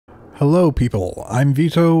Hello people, I'm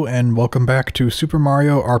Vito and welcome back to Super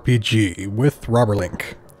Mario RPG with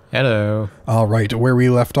Robberlink. Hello. Alright, where we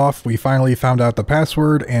left off, we finally found out the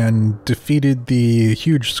password and defeated the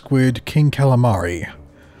huge squid King Calamari.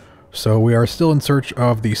 So we are still in search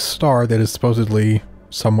of the star that is supposedly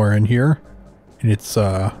somewhere in here. In its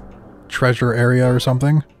treasure area or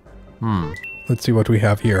something. Let's see what we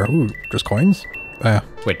have here. Ooh, just coins?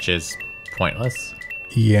 Which is pointless.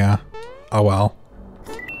 Yeah. Oh well.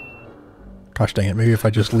 Gosh dang it, maybe if I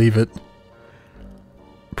just leave it,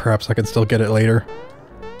 perhaps I can still get it later.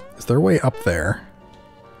 Is there a way up there?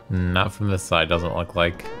 Not from this side, doesn't look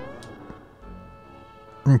like.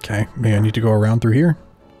 Okay, maybe I need to go around through here?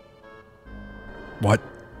 What?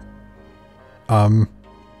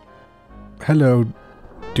 Hello,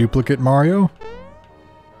 duplicate Mario?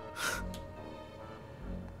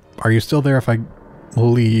 Are you still there if I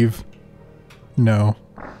leave? No.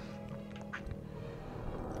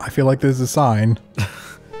 I feel like there's a sign.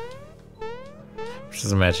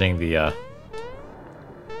 Just imagining the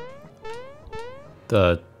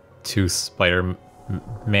two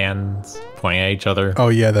Spider-Mans pointing at each other. Oh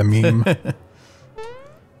yeah, the meme.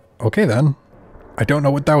 Okay then. I don't know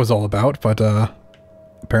what that was all about, but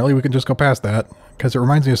apparently we can just go past that. Because it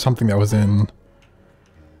reminds me of something that was in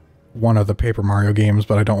one of the Paper Mario games,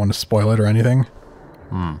 but I don't want to spoil it or anything.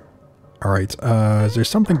 Alright, is there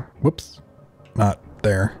something... Whoops. Not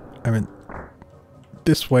there. I mean,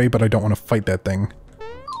 this way, but I don't want to fight that thing.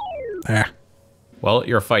 Ah. Well,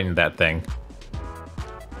 you're fighting that thing.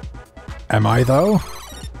 Am I, though?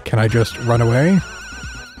 Can I just run away?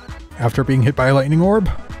 After being hit by a lightning orb?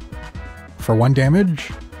 For 1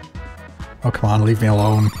 damage? Oh, come on, leave me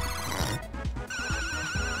alone.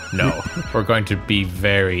 No, we're going to be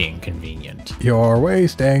very inconvenient. You're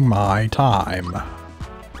wasting my time.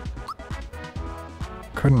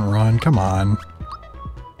 Couldn't run, come on.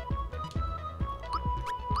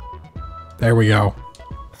 There we go.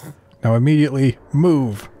 Now immediately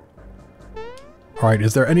move. Alright,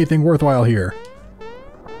 is there anything worthwhile here?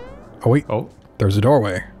 Oh wait, there's a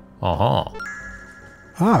doorway. Ah,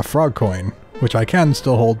 frog coin, which I can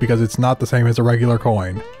still hold because it's not the same as a regular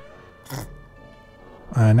coin.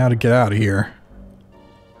 Now to get out of here.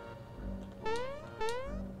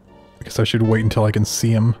 I guess I should wait until I can see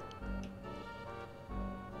him.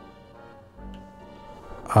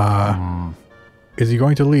 Is he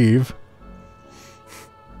going to leave?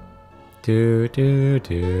 I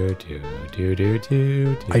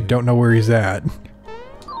don't know where he's at.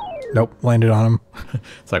 Nope, landed on him.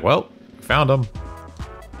 It's like, well, found him.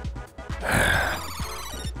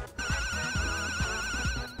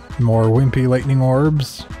 More wimpy lightning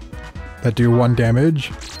orbs that do 1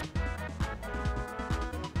 damage.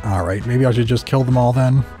 Alright, maybe I should just kill them all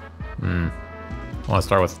then. Want to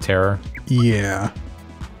start with terror? Yeah.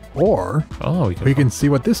 Or we can see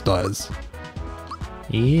what this does.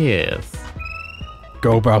 Yes.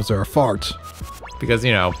 Go Bowser, fart. Because,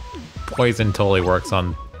 you know, poison totally works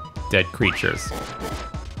on dead creatures.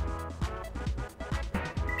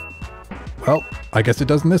 Well, I guess it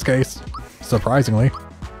does in this case. Surprisingly.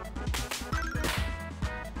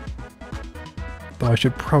 Though I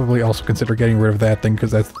should probably also consider getting rid of that thing,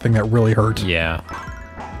 because that's the thing that really hurt. Yeah.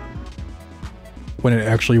 When it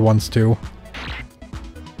actually wants to.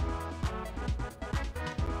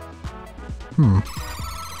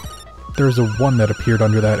 There's a 1 that appeared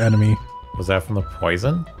under that enemy. Was that from the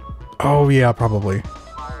poison? Oh yeah, probably.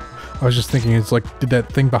 I was just thinking, it's like, did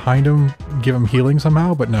that thing behind him give him healing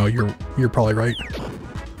somehow? But no, you're probably right.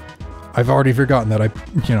 I've already forgotten that I,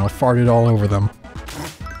 you know, farted all over them.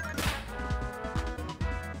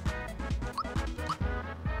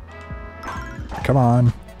 Come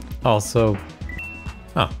on. Also...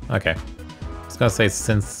 Oh, okay. I was gonna say,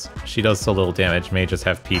 since she does so little damage, may just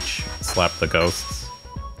have Peach slap the ghosts.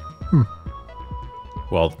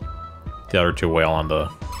 Well, the other 2 wail on the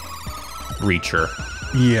Reacher.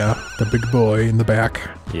 Yeah, the big boy in the back.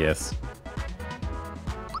 Yes.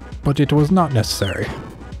 But it was not necessary.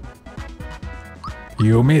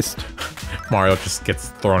 You missed. Mario just gets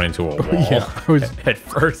thrown into a wall. Yeah, at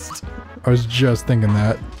first. I was just thinking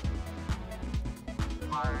that.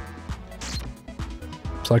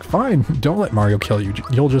 It's like, fine, don't let Mario kill you.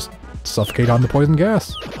 You'll just suffocate on the poison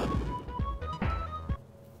gas.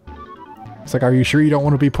 It's like, are you sure you don't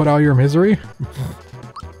want to be put out of your misery?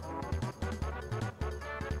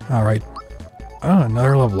 Alright. Oh,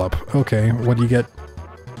 another level up. Okay, what do you get?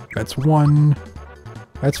 That's 1.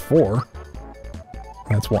 That's 4.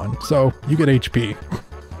 That's 1. So, you get HP.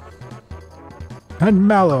 And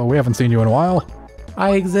Mallow, we haven't seen you in a while.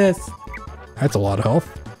 I exist. That's a lot of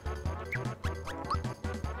health.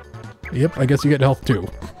 Yep, I guess you get health too.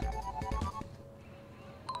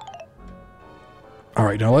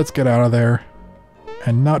 Alright, now let's get out of there.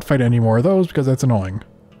 And not fight any more of those, because that's annoying.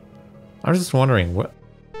 I was just wondering, what...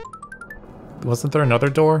 Wasn't there another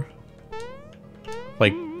door?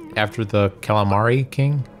 Like, after the Calamari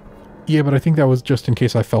King? Yeah, but I think that was just in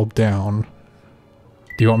case I fell down.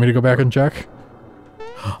 Do you want me to go back and check?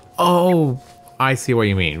 Oh, I see what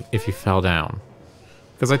you mean, if you fell down.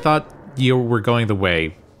 Because I thought you were going the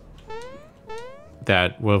way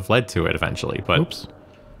that would have led to it eventually, but... Oops.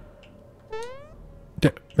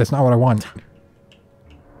 That's not what I want.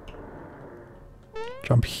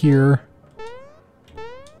 Jump here.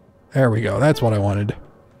 There we go, that's what I wanted.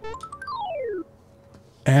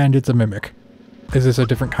 And it's a mimic. Is this a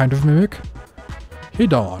different kind of mimic?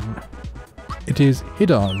 Hidon. It is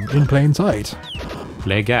Hidon in plain sight.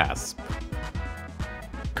 Le gasp.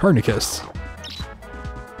 Carnicus.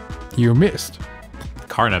 You missed.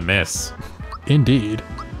 Karna miss. Indeed.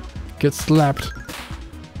 Get slapped.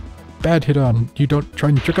 Bad Hidon. You don't try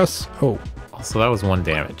and trick us? Oh. Also, that was 1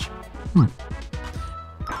 damage.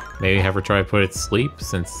 Maybe have her try to put it to sleep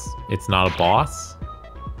since it's not a boss?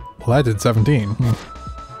 Well, that did 17.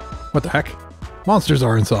 What the heck? Monsters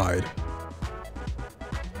are inside.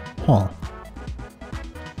 Huh.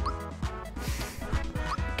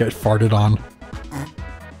 Get farted on.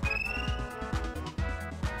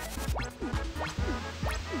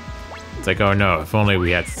 It's like, oh no, if only we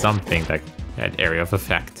had something that had area of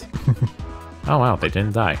effect. Oh wow, they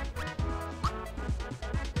didn't die.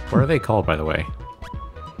 What are they called, by the way?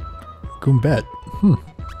 Goombet.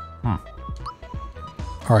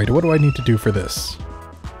 Alright, what do I need to do for this?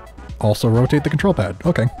 Also rotate the control pad.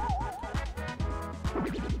 Okay.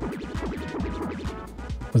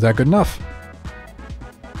 Was that good enough?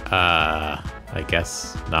 I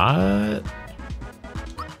guess not?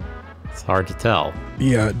 It's hard to tell.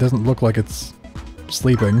 Yeah, it doesn't look like it's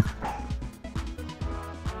sleeping.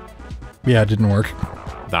 Yeah, it didn't work.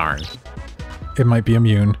 Darn. It might be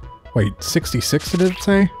immune. Wait, 66 did it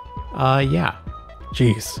say? Yeah.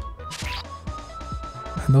 Jeez.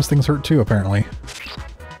 And those things hurt too, apparently.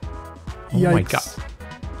 Oh Yikes.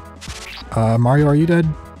 my god. Mario, are you dead?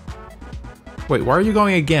 Wait, where are you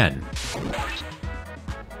going again?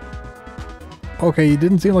 Okay, he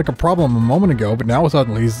didn't seem like a problem a moment ago, but now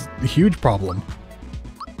suddenly he's a huge problem.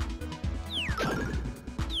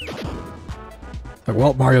 Like,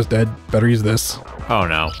 well, Mario's dead. Better use this. Oh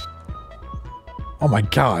no. Oh my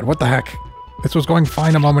god, what the heck? This was going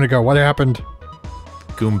fine a moment ago. What happened?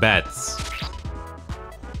 Goombets.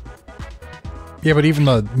 Yeah, but even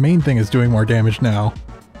the main thing is doing more damage now.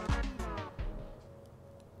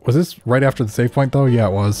 Was this right after the save point, though? Yeah,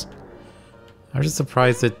 it was. I was just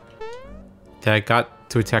surprised that I got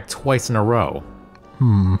to attack twice in a row.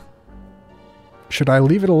 Should I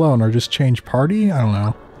leave it alone or just change party? I don't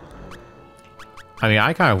know. I mean,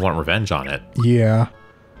 I kind of want revenge on it. Yeah.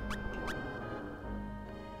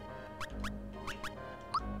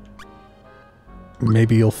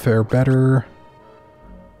 Maybe he'll fare better.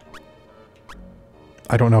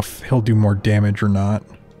 I don't know if he'll do more damage or not.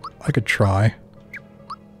 I could try.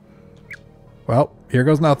 Well, here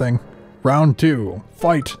goes nothing. Round 2.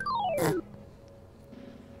 Fight!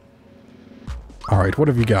 Alright, what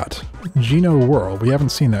have you got? Geno Whirl. We haven't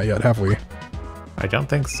seen that yet, have we? I don't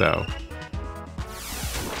think so.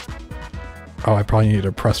 Oh, I probably need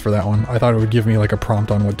to press for that one. I thought it would give me like a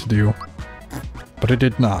prompt on what to do. But it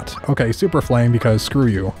did not. Okay, Super Flame because screw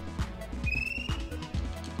you.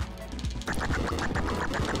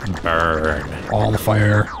 Burn. All the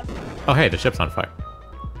fire. Oh hey, the ship's on fire.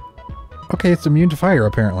 Okay, it's immune to fire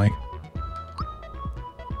apparently.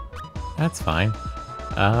 That's fine.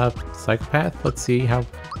 Psychopath, let's see how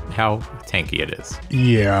tanky it is.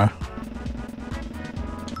 Yeah.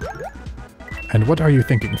 And what are you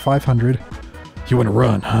thinking? 500? You want to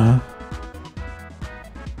run, huh?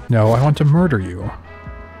 No, I want to murder you.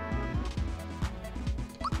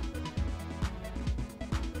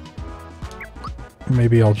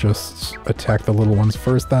 Maybe I'll just attack the little ones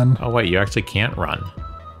first then. Oh wait, you actually can't run.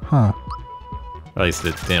 Huh. At least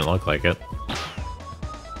it didn't look like it.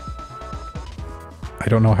 I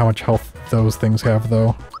don't know how much health those things have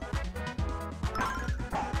though.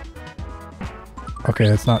 Okay,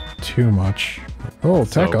 that's not too much. Oh,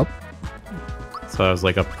 attack up. So that was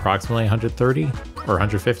like approximately 130 or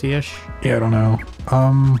 150-ish? Yeah, I don't know.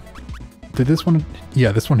 Did this one...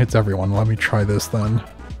 Yeah, this one hits everyone. Let me try this then.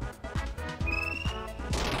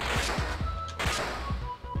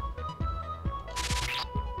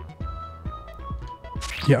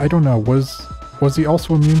 Yeah, I don't know. Was he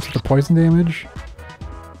also immune to the poison damage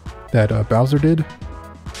that Bowser did?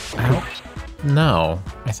 No.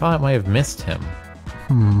 I thought I might have missed him.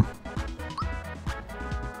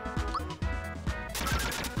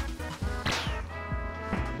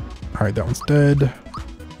 Alright, that one's dead.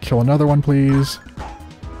 Kill another one, please.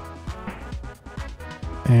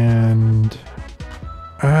 And...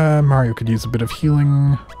 Mario could use a bit of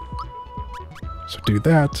healing. So do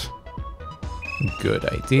that. Good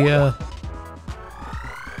idea.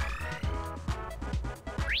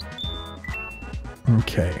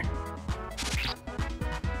 Okay.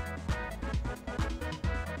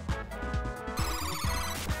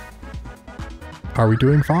 Are we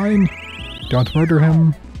doing fine? Don't murder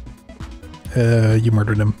him. You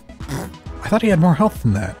murdered him. I thought he had more health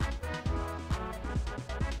than that.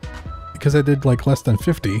 Because I did like less than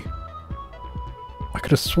 50. I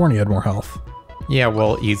could have sworn he had more health. Yeah,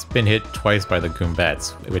 well, he's been hit twice by the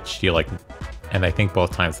Goombats, which deal like... And I think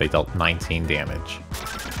both times they dealt 19 damage.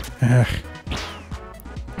 Ugh.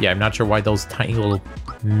 Yeah, I'm not sure why those tiny little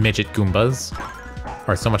midget Goombas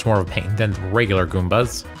are so much more of a pain than regular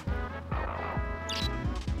Goombas.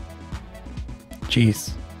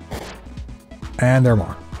 Jeez. And there are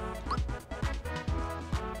more.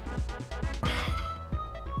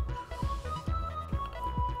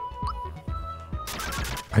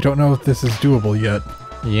 I don't know if this is doable yet.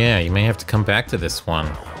 Yeah, you may have to come back to this one.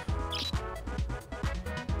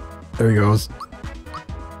 There he goes.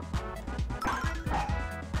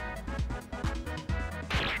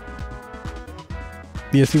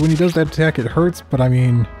 Yeah, see, when he does that attack, it hurts, but I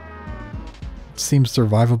mean... It seems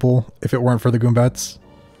survivable if it weren't for the Goombats.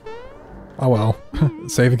 Oh well.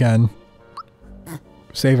 Save again.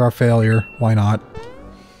 Save our failure. Why not?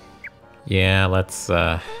 Yeah, let's,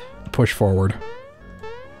 Push forward.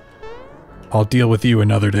 I'll deal with you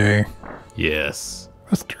another day. Yes.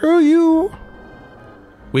 Screw you!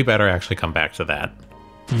 We better actually come back to that.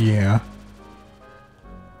 Yeah.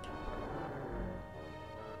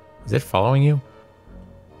 Is it following you?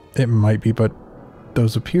 It might be, but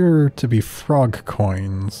those appear to be frog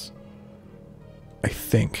coins. I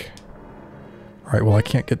think. Alright, well I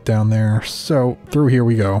can't get down there, so through here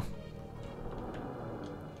we go.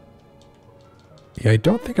 Yeah, I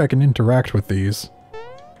don't think I can interact with these.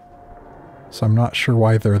 So I'm not sure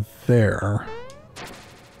why they're there.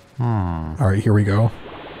 Alright, here we go.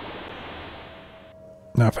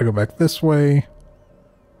 Now if I go back this way...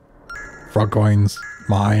 Frog coins.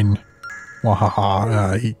 Mine.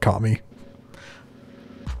 Wahaha. He caught me.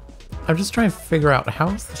 I'm just trying to figure out how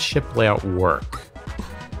does the ship layout work?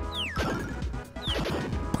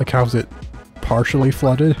 Like, how's it partially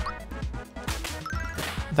flooded?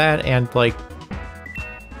 That and, like...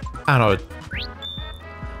 I don't know.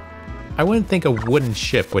 I wouldn't think a wooden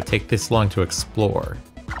ship would take this long to explore.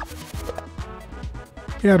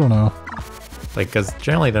 Yeah, I don't know. Like, because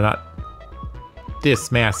generally they're not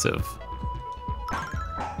this massive.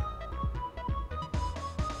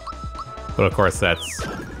 But of course that's,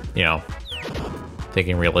 you know,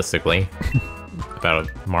 thinking realistically about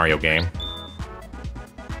a Mario game.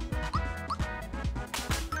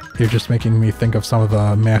 You're just making me think of some of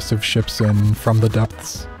the massive ships in From the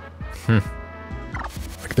Depths.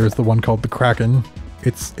 Like there's the one called the Kraken.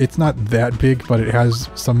 It's not that big, but it has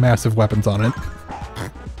some massive weapons on it.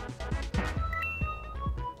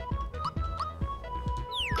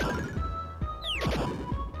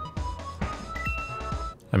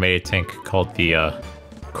 I made a tank called the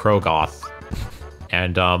Krogoth,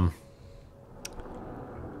 and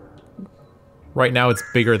right now it's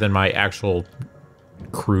bigger than my actual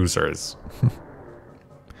cruisers.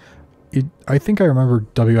 I think I remember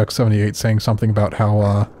WX78 saying something about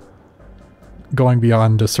how going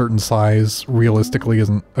beyond a certain size realistically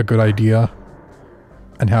isn't a good idea,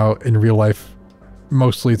 and how in real life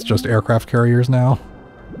mostly it's just aircraft carriers now.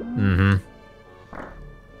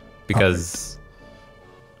 Because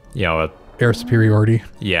you know, air superiority.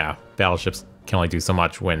 Yeah, battleships can only do so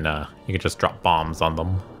much when you can just drop bombs on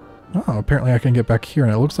them. Oh, apparently I can get back here,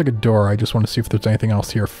 and it looks like a door. I just want to see if there's anything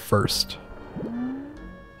else here first.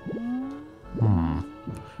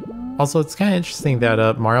 Also, it's kind of interesting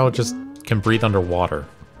that Mario just can breathe underwater.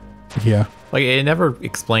 Yeah. Like, it never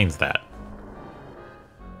explains that.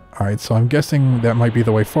 Alright, so I'm guessing that might be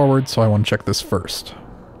the way forward, so I want to check this first.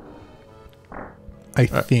 I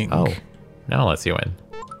think. Oh, now let's you in.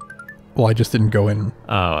 Well, I just didn't go in.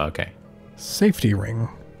 Oh, okay. Safety ring.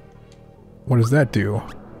 What does that do?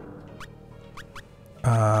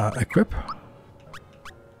 Equip?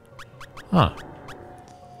 Huh.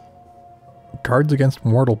 Guards against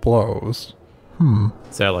mortal blows.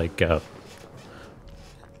 Is that like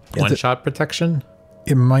one-shot protection?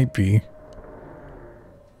 It might be.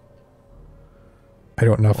 I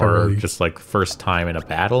don't know if I Or really... just like first time in a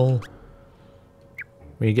battle?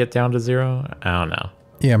 When you get down to 0? I don't know.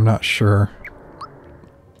 Yeah, I'm not sure.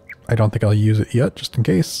 I don't think I'll use it yet, just in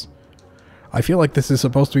case. I feel like this is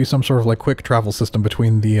supposed to be some sort of like quick travel system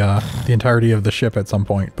between the entirety of the ship at some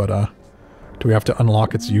point, but do we have to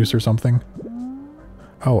unlock its use or something?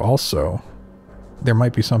 Oh, also, there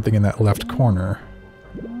might be something in that left corner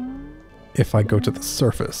if I go to the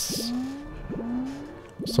surface.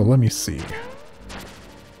 So let me see.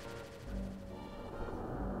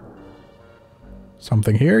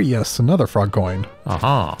 Something here? Yes, another frog coin.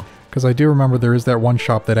 Uh-huh. Because I do remember there is that one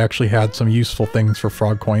shop that actually had some useful things for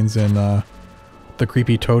frog coins in the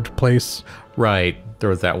creepy toad place. Right. There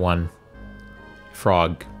was that one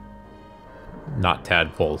frog, not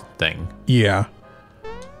tadpole thing. Yeah.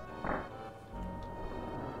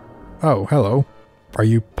 Oh, hello. Are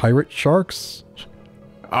you pirate sharks?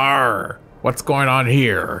 Arr! What's going on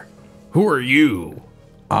here? Who are you?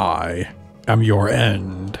 I am your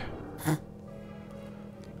end.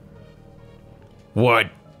 What?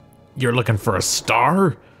 You're looking for a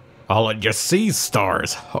star? I'll let you see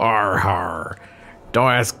stars. Har har.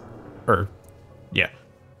 Don't ask... yeah.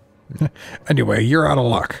 Anyway, you're out of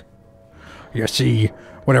luck. You see,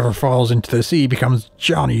 whatever falls into the sea becomes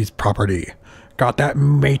Johnny's property. Got that,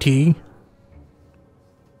 matey?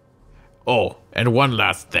 Oh, and one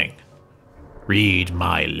last thing. Read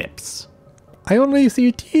my lips. I only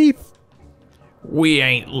see teeth. We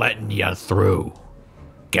ain't letting you through.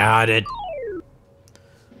 Got it?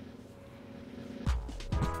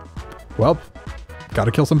 Well,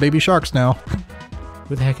 gotta kill some baby sharks now.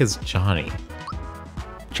 Who the heck is Johnny?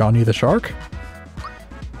 Johnny the shark?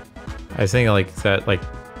 I was thinking like that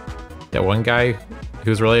one guy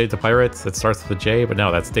who's related to pirates that starts with a J, but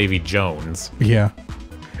no, that's Davy Jones. Yeah.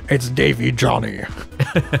 It's Davy Johnny.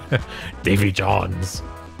 Davy Johns.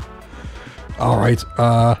 Alright,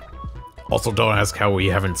 Also, don't ask how we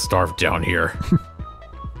haven't starved down here.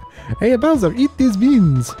 Hey, Bowser, eat these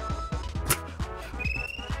beans.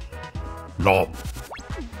 No.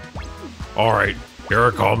 Alright, here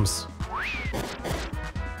it comes.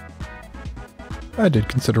 I did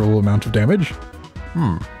considerable amount of damage.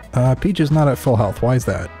 Peach is not at full health. Why is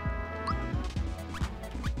that?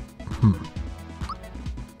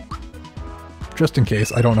 Just in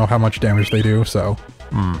case, I don't know how much damage they do, so...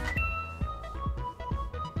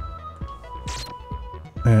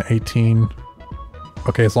 18.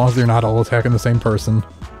 Okay, as long as they're not all attacking the same person.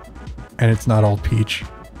 And it's not all Peach.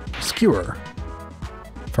 Skewer.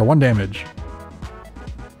 For 1 damage.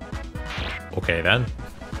 Okay, then.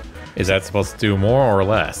 Is that supposed to do more or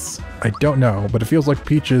less? I don't know, but it feels like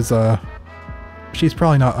Peach is, she's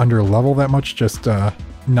probably not under level that much, just,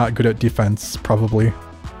 not good at defense, probably.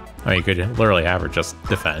 I mean, you could literally have her just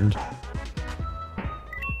defend.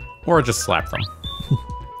 Or just slap them.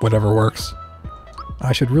 Whatever works.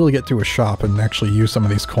 I should really get to a shop and actually use some of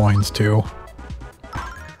these coins, too.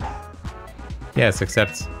 Yes,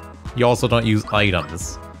 except you also don't use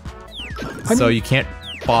items. So you can't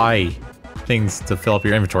buy things to fill up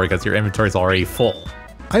your inventory because your inventory is already full.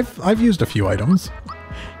 I've used a few items.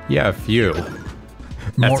 Yeah, a few.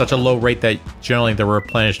 At such a low rate that generally they're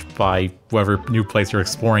replenished by whatever new place you're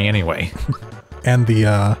exploring anyway. And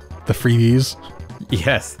the freebies.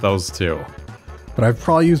 Yes, those two. But I've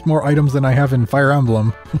probably used more items than I have in Fire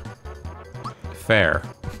Emblem. Fair.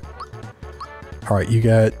 Alright, you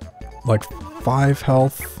get like 5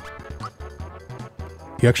 health.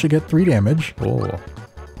 You actually get 3 damage. Oh.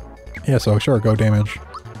 Yeah, so sure, go damage.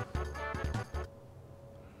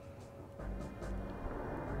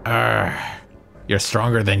 You're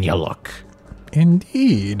stronger than you look.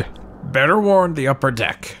 Indeed. Better warn the upper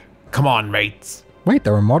deck. Come on, mates. Wait,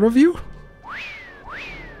 there are more of you?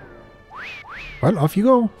 Well, off you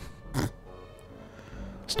go.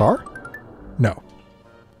 Star? No.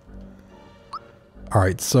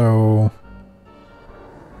 Alright, so...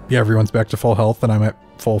 yeah, everyone's back to full health and I'm at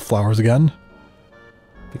full flowers again.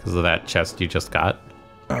 Because of that chest you just got.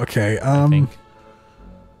 Okay, I think.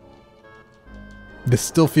 This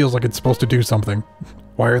still feels like it's supposed to do something.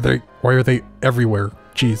 Why are they everywhere?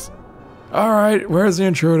 Jeez. Alright, where's the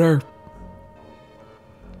intruder?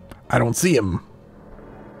 I don't see him.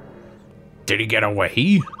 Did he get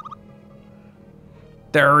away?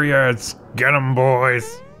 There he is. Get him,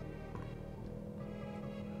 boys.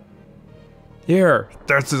 Here,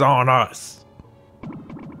 this is on us.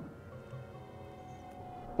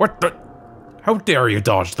 What the? How dare you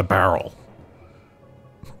dodge the barrel?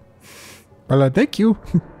 Well, thank you.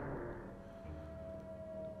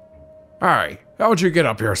 Hey, how'd you get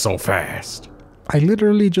up here so fast? I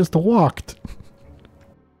literally just walked.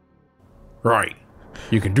 Right,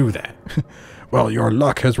 you can do that. Well, your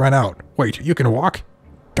luck has run out. Wait, you can walk?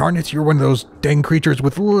 Darn it, you're one of those dang creatures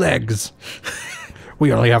with legs.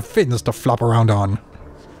 We only have fins to flop around on.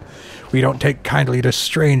 We don't take kindly to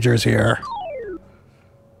strangers here.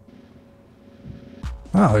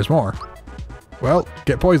 Oh, there's more. Well,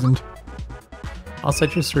 get poisoned. Also, I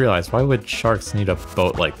just realized, why would sharks need a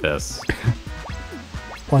boat like this?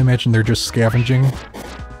 Well, I imagine they're just scavenging.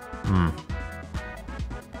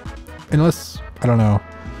 Unless, I don't know.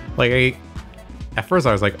 Like, at first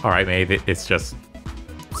I was like, alright, maybe it's just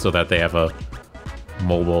so that they have a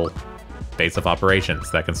mobile base of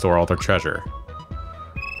operations that can store all their treasure.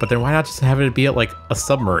 But then why not just have it be at, like, a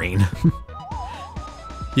submarine?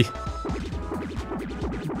 You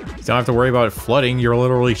don't have to worry about it flooding, you're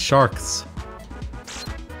literally sharks.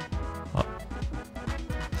 Oh.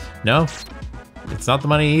 No, it's not the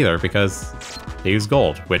money either, because they use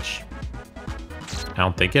gold, which I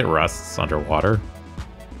don't think it rusts underwater.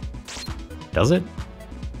 Does it?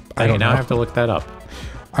 I don't know. Now I have to look that up.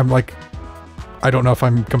 I'm like, I don't know if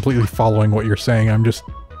I'm completely following what you're saying. I'm just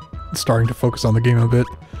starting to focus on the game a bit.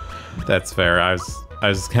 That's fair. I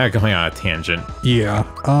was kind of going on a tangent. Yeah.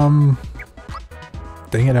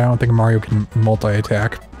 Dang it, I don't think Mario can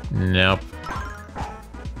multi-attack. Nope.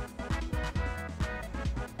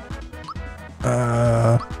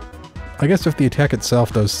 I guess if the attack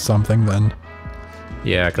itself does something, then...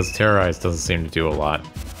 Yeah, because Terrorize doesn't seem to do a lot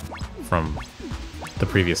from the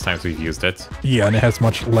previous times we've used it. Yeah, and it has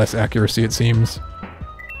much less accuracy, it seems.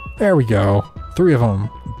 There we go. 3 of them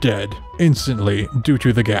dead instantly due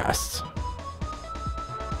to the gas.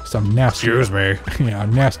 Some nasty... Excuse me. Yeah,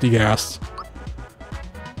 nasty gas.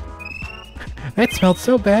 That smelled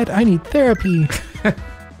so bad, I need therapy.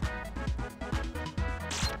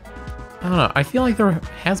 I don't know. I feel like there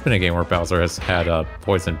has been a game where Bowser has had a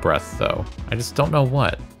poison breath, though. I just don't know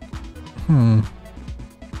what. Well,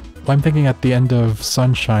 I'm thinking at the end of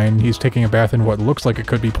Sunshine, he's taking a bath in what looks like it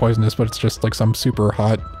could be poisonous, but it's just like some super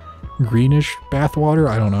hot greenish bath water.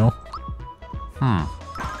 I don't know.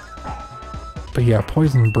 But yeah,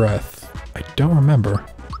 poison breath. I don't remember.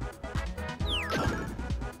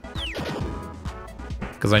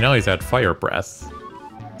 Because I know he's had fire breath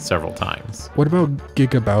several times. What about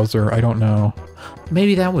Giga Bowser? I don't know.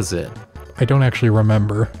 Maybe that was it. I don't actually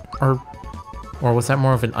remember. Or was that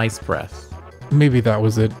more of an ice breath? Maybe that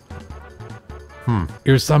was it.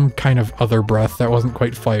 It was some kind of other breath that wasn't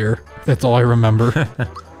quite fire. That's all I remember.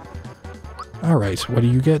 Alright, what do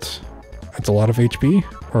you get? That's a lot of HP?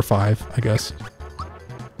 Or 5, I guess.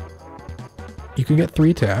 You can get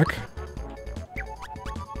 3 attack.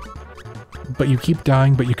 But you keep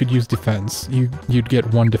dying, but you could use defense. You'd get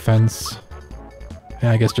 1 defense. And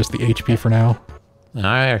I guess just the HP for now.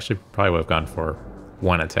 I actually probably would have gone for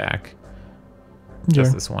 1 attack. Yeah.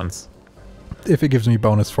 Just this once. If it gives me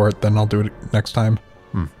bonus for it, then I'll do it next time.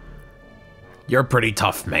 You're pretty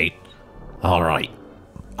tough, mate. Alright.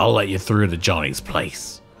 I'll let you through to Johnny's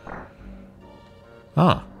place.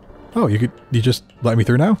 Huh. Oh, you just let me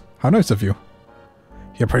through now? How nice of you.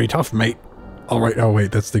 You're pretty tough, mate. Alright, oh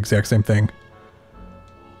wait, that's the exact same thing.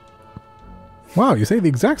 Wow, you say the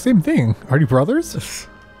exact same thing. Are you brothers?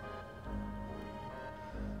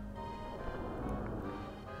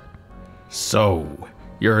 So,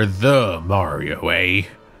 you're the Mario, eh?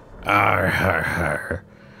 Arr.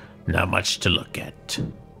 Not much to look at.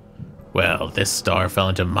 Well, this star fell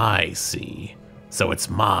into my sea, so it's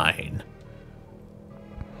mine.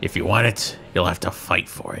 If you want it, you'll have to fight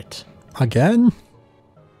for it. Again?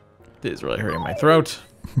 This is really hurting my throat.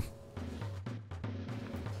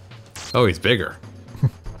 Oh, he's bigger.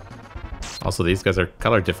 Also, these guys are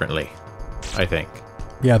colored differently, I think.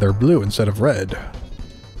 Yeah, they're blue instead of red.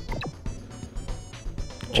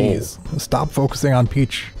 Jeez, stop focusing on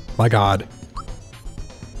Peach. My god.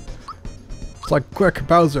 It's like, quick,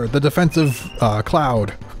 Bowser, the defensive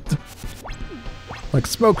cloud. Like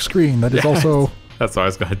smoke screen that is also... That's what I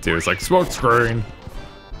was gonna do. It's like smoke screen.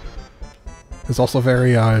 Is also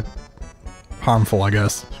very harmful, I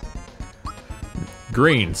guess.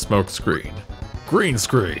 Green smoke screen. Green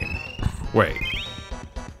screen. Wait.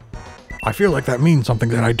 I feel like that means something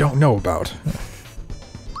that I don't know about.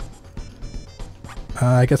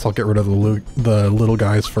 I guess I'll get rid of the little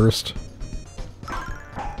guys first.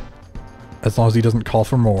 As long as he doesn't call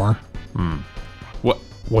for more. What?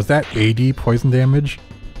 Was that 80 poison damage?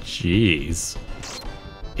 Jeez.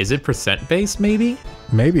 Is it percent based, maybe?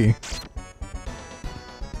 Maybe.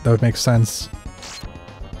 That would make sense.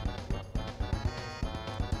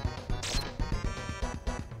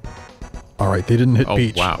 Alright, they didn't hit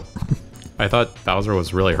Peach. Oh, wow. I thought Bowser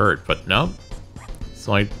was really hurt, but no. It's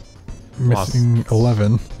like... Missing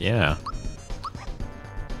 11. Yeah.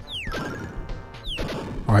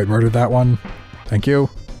 Alright, murdered that one. Thank you.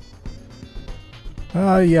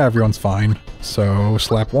 Yeah, everyone's fine. So,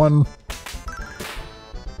 slap 1.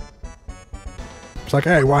 It's like,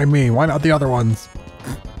 hey, why me? Why not the other ones?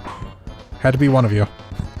 Had to be one of you.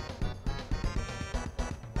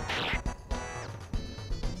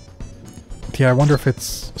 Yeah, I wonder if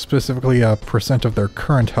it's specifically a percent of their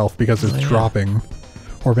current health because it's dropping.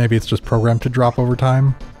 Or maybe it's just programmed to drop over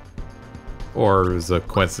time. Or is a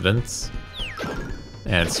coincidence.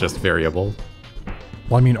 And it's just variable.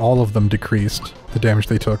 Well, I mean, all of them decreased the damage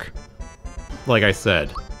they took. Like I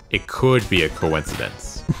said, it could be a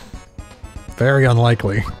coincidence. Very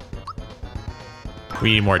unlikely.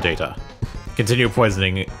 We need more data. Continue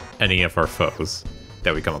poisoning any of our foes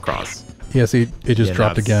that we come across. Yeah, see, it just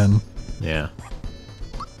dropped again. Yeah.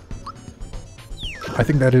 I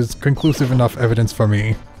think that is conclusive enough evidence for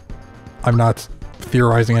me. I'm not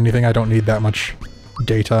theorizing anything. I don't need that much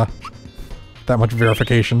data. That much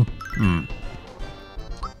verification.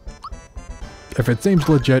 If it seems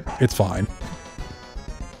legit, it's fine.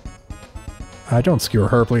 Don't skewer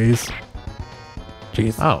her, please.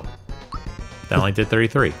 Jeez. Oh. That only did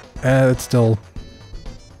 33. It's still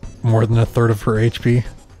more than a third of her HP.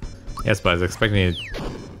 Yes, but I was expecting it,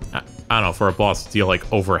 I don't know, for a boss to deal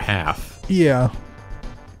like over half. Yeah.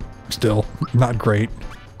 Still, not great.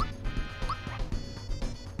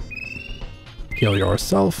 Heal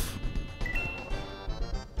yourself.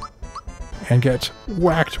 And get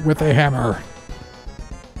whacked with a hammer.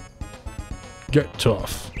 Get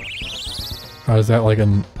tough. Is that like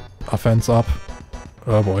an offense up?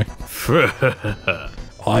 Oh boy.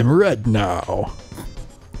 I'm red now.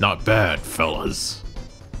 Not bad, fellas.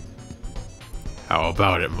 How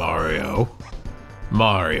about it, Mario?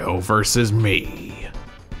 Mario versus me.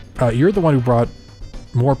 You're the one who brought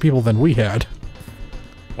more people than we had.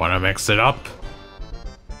 Wanna mix it up?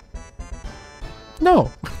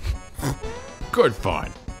 No. Good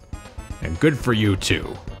fun. And good for you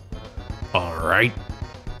too. Alright.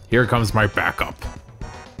 Here comes my backup.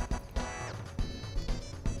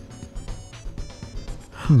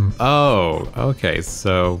 Oh, okay,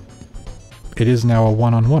 so... It is now a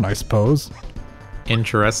one-on-one, I suppose.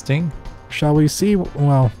 Interesting. Shall we see?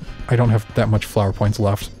 Well, I don't have that much flower points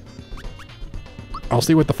left. I'll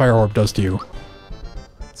see what the fire orb does to you.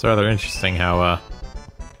 It's rather interesting how,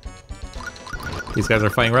 these guys are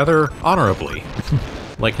fighting rather honorably.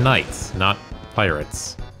 Like knights, not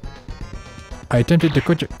pirates. I attempted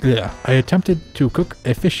to cook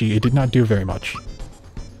a fishy. It did not do very much.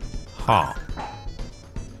 Huh.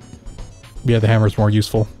 Yeah, the hammer's more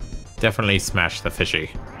useful. Definitely smash the fishy.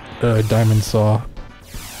 Diamond saw.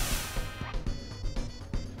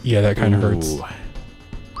 Yeah, that kind of hurts.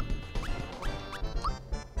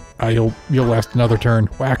 You'll last another turn.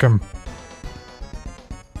 Whack him.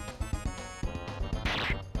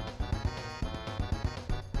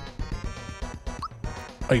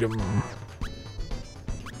 Item.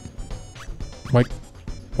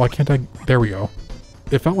 Why can't I? There we go.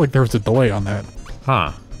 It felt like there was a delay on that.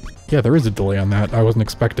 Huh. Yeah, there is a delay on that. I wasn't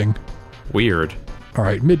expecting. Weird.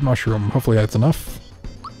 Alright, mid-mushroom. Hopefully that's enough.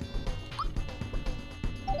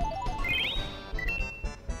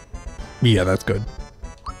 Yeah, that's good.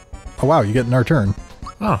 Oh wow, you get in our turn.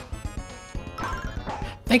 Oh.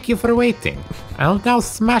 Thank you for waiting. I'll now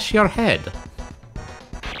smash your head.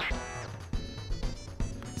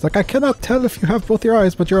 It's like, I cannot tell if you have both your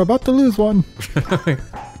eyes, but you're about to lose one.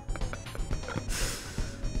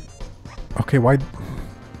 Okay, why...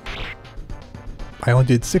 I only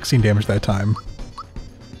did 16 damage that time.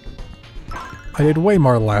 I did way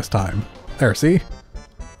more last time. There, see?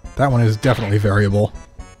 That one is definitely variable.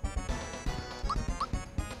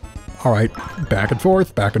 Alright, back and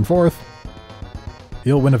forth, back and forth.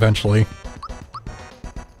 You'll win eventually.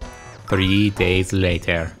 3 days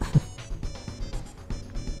later.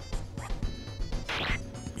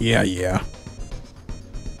 Yeah.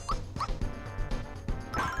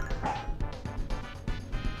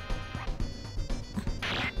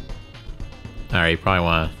 Alright, you probably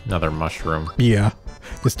want another mushroom. Yeah.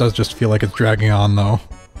 This does just feel like it's dragging on, though.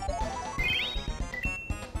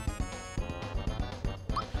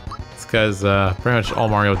 It's because pretty much all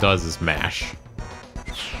Mario does is mash.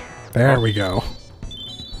 There we go.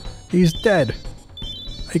 He's dead.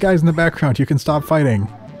 Hey guys in the background, you can stop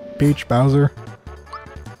fighting. Peach, Bowser.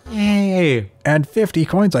 Yay! And 50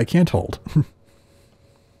 coins I can't hold.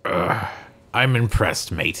 I'm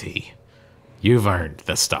impressed, matey. You've earned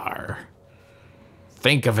the star.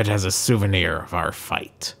 Think of it as a souvenir of our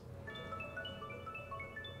fight.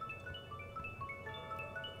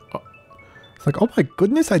 It's like, oh my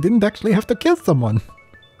goodness, I didn't actually have to kill someone.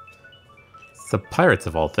 It's the pirates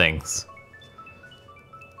of all things.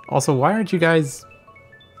 Also, why aren't you guys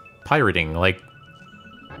pirating? Like,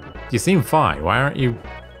 you seem fine. Why aren't you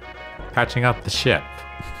patching up the ship?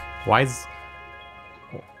 Why is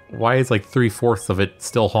like 3/4 of it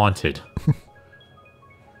still haunted?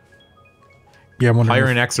 Yeah, I'm wondering Hire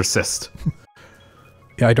an exorcist.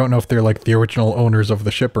 Yeah, I don't know if they're like the original owners of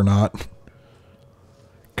the ship or not.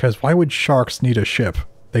 Because why would sharks need a ship?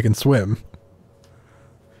 They can swim.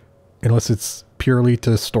 Unless it's purely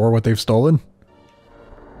to store what they've stolen?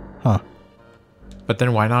 Huh. But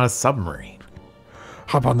then why not a submarine?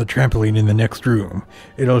 Hop on the trampoline in the next room.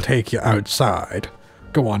 It'll take you outside.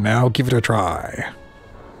 Go on now, give it a try.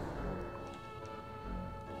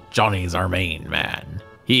 Johnny's our main man.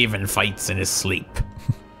 He even fights in his sleep.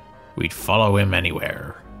 We'd follow him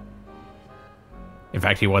anywhere. In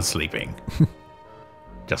fact, he was sleeping.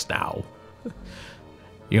 Just now.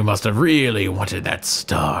 You must have really wanted that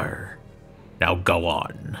star. Now go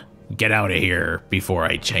on. Get out of here before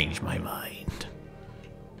I change my mind.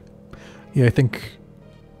 Yeah, I think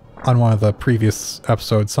on one of the previous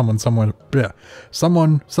episodes, someone somewhere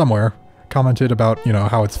commented about, you know,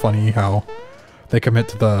 how it's funny how they commit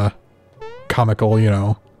to the comical, you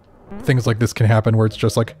know, things like this can happen where it's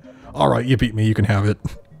just like, all right, you beat me, you can have it.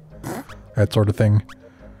 That sort of thing.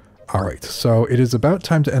 All right, so it is about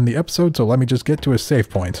time to end the episode, so let me just get to a save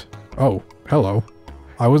point. Oh, hello.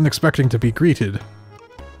 I wasn't expecting to be greeted.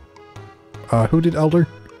 Who did Elder?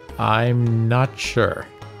 I'm not sure.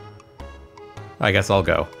 I guess I'll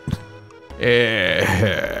go.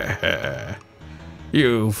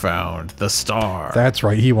 You found the star. That's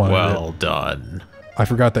right, he wanted it. Well done. I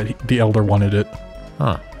forgot that the Elder wanted it.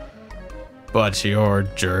 Huh. But your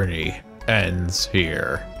journey ends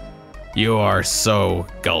here. You are so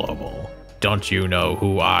gullible. Don't you know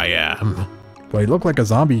who I am? Well, he looked like a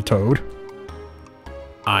zombie toad.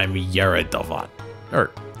 I'm Yaridovich,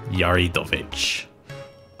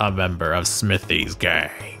 a member of Smithy's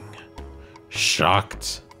gang.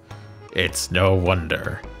 Shocked? It's no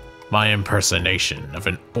wonder. My impersonation of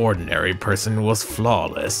an ordinary person was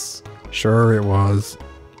flawless. Sure it was.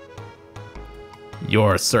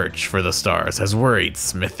 Your search for the stars has worried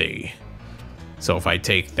Smithy. So if I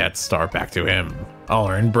take that star back to him, I'll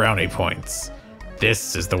earn brownie points.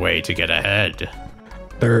 This is the way to get ahead.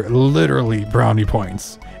 They're literally brownie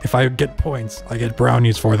points. If I get points, I get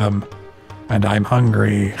brownies for them. And I'm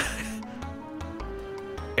hungry.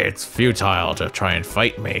 It's futile to try and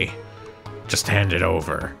fight me. Just hand it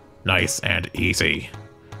over. Nice and easy.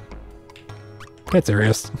 Get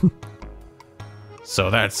serious. So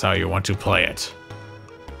that's how you want to play it.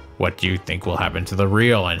 What do you think will happen to the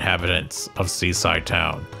real inhabitants of Seaside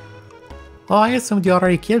Town? Oh, I assumed you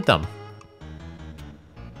already killed them.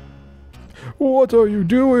 What are you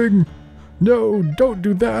doing? No, don't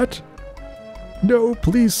do that. No,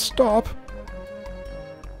 please stop.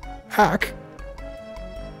 Hack.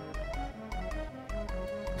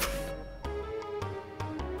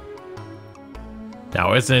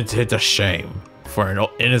 Now isn't it a shame for an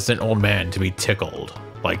innocent old man to be tickled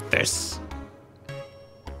like this?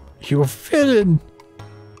 You villain.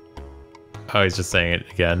 Oh, he's just saying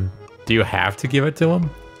it again. Do you have to give it to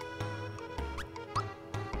him?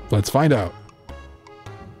 Let's find out.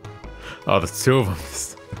 Oh, the two of them.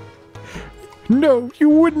 No, you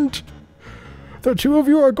wouldn't. The two of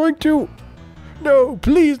you are going to... No,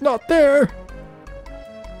 please, not there.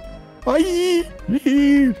 Aye.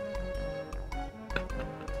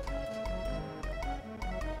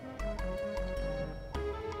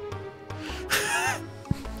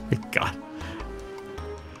 God.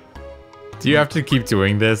 Do you have to keep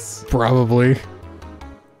doing this? Probably.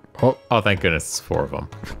 Oh, Thank goodness, it's 4 of them.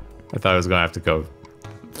 I thought I was gonna have to go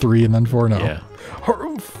 3 and then 4 now. Yeah.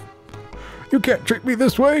 Harumph. You can't treat me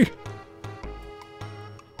this way.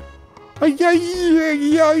 He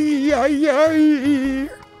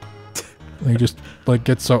just like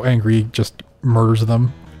gets so angry, he just murders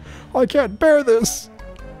them. I can't bear this.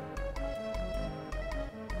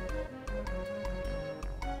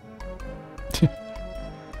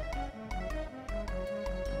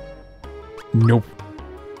 Nope.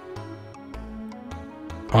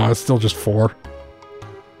 It's still just 4.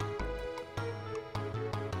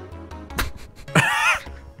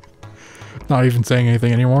 Not even saying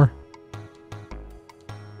anything anymore.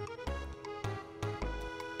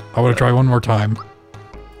 I want to try one more time.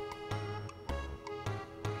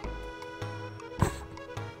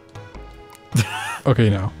 Okay,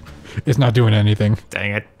 no. It's not doing anything.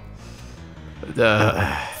 Dang it.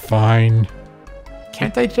 Fine.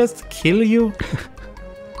 Can't I just kill you?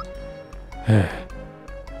 And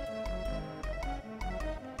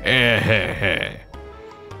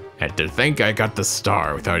to think I got the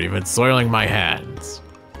star without even soiling my hands.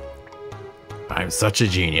 I'm such a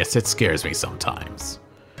genius, it scares me sometimes.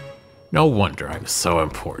 No wonder I'm so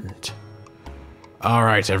important.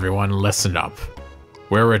 Alright everyone, listen up.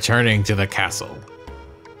 We're returning to the castle.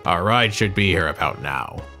 Our ride should be here about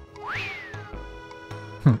now.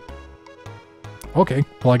 Okay,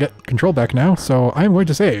 well I get control back now, so I'm going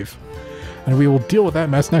to save. And we will deal with that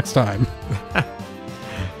mess next time.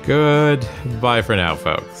 Goodbye for now,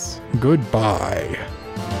 folks. Goodbye.